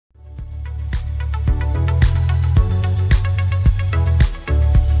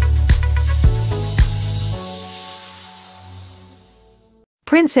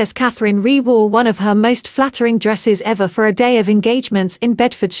Princess Catherine re-wore one of her most flattering dresses ever for a day of engagements in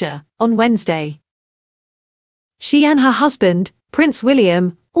Bedfordshire, on Wednesday. She and her husband, Prince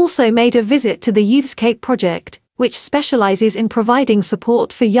William, also made a visit to the Youthscape project, which specializes in providing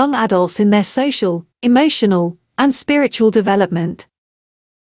support for young adults in their social, emotional, and spiritual development.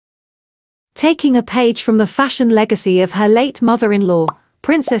 Taking a page from the fashion legacy of her late mother-in-law,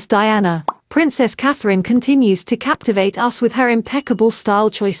 Princess Diana, Princess Catherine continues to captivate us with her impeccable style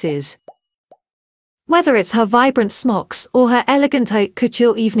choices. Whether it's her vibrant smocks or her elegant haute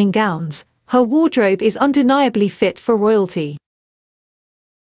couture evening gowns, her wardrobe is undeniably fit for royalty.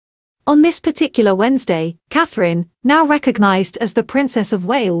 On this particular Wednesday, Catherine, now recognised as the Princess of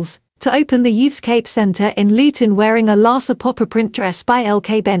Wales, to open the Youthscape Centre in Luton wearing a Lhasa Popper print dress by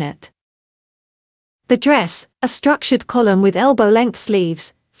L.K. Bennett. The dress, a structured column with elbow-length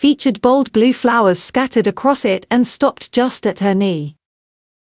sleeves, featured bold blue flowers scattered across it and stopped just at her knee.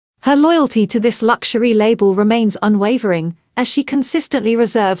 Her loyalty to this luxury label remains unwavering, as she consistently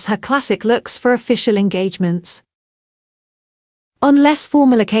reserves her classic looks for official engagements. On less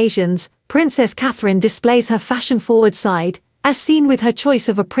formal occasions, Princess Catherine displays her fashion-forward side, as seen with her choice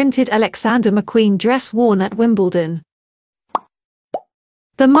of a printed Alexander McQueen dress worn at Wimbledon.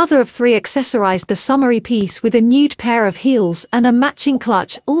 The mother of three accessorized the summery piece with a nude pair of heels and a matching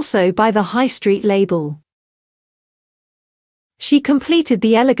clutch, also by the High Street label. She completed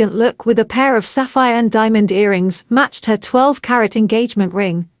the elegant look with a pair of sapphire and diamond earrings, matched her 12-carat engagement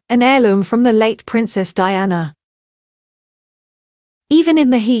ring, an heirloom from the late Princess Diana. Even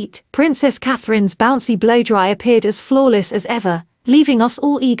in the heat, Princess Catherine's bouncy blow-dry appeared as flawless as ever, leaving us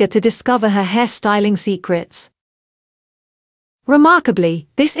all eager to discover her hairstyling secrets. Remarkably,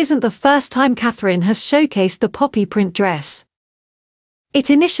 this isn't the first time Catherine has showcased the poppy print dress.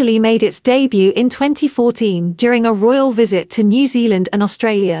 It initially made its debut in 2014 during a royal visit to New Zealand and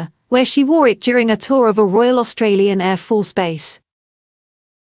Australia, where she wore it during a tour of a Royal Australian Air Force base.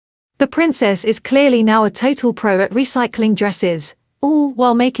 The princess is clearly now a total pro at recycling dresses, all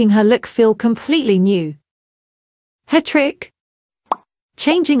while making her look feel completely new. Her trick?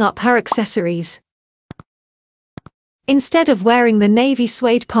 Changing up her accessories. Instead of wearing the navy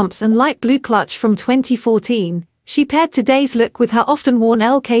suede pumps and light blue clutch from 2014, she paired today's look with her often-worn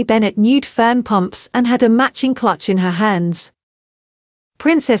L.K. Bennett nude fern pumps and had a matching clutch in her hands.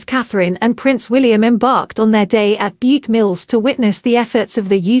 Princess Catherine and Prince William embarked on their day at Bute Mills to witness the efforts of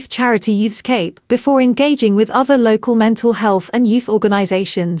the youth charity Youthscape before engaging with other local mental health and youth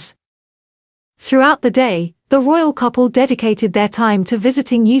organizations. Throughout the day, the royal couple dedicated their time to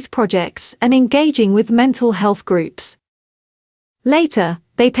visiting youth projects and engaging with mental health groups. Later,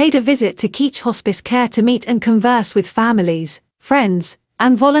 they paid a visit to Keach Hospice Care to meet and converse with families, friends,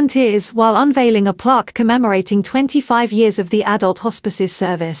 and volunteers while unveiling a plaque commemorating 25 years of the adult hospices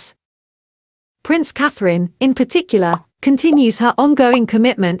service. Prince Catherine, in particular, continues her ongoing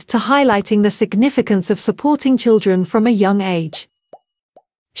commitment to highlighting the significance of supporting children from a young age.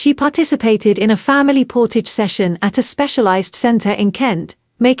 She participated in a family portage session at a specialized centre in Kent,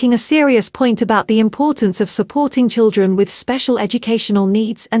 making a serious point about the importance of supporting children with special educational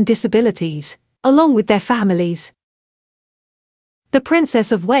needs and disabilities, along with their families. The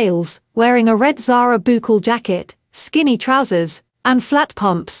Princess of Wales, wearing a red Zara buckle jacket, skinny trousers, and flat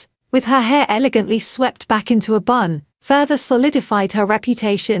pumps, with her hair elegantly swept back into a bun, further solidified her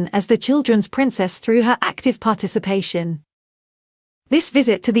reputation as the children's princess through her active participation. This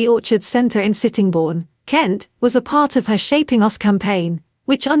visit to the Orchard Centre in Sittingbourne, Kent, was a part of her Shaping Us campaign,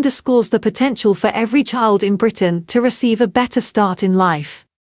 which underscores the potential for every child in Britain to receive a better start in life.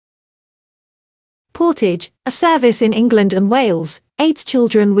 Portage, a service in England and Wales, aids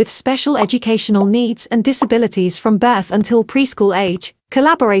children with special educational needs and disabilities from birth until preschool age,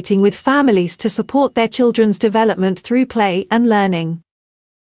 collaborating with families to support their children's development through play and learning.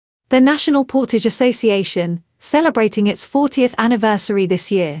 The National Portage Association, celebrating its 40th anniversary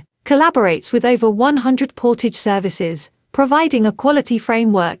this year, collaborates with over 100 portage services, providing a quality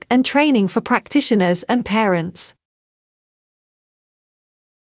framework and training for practitioners and parents.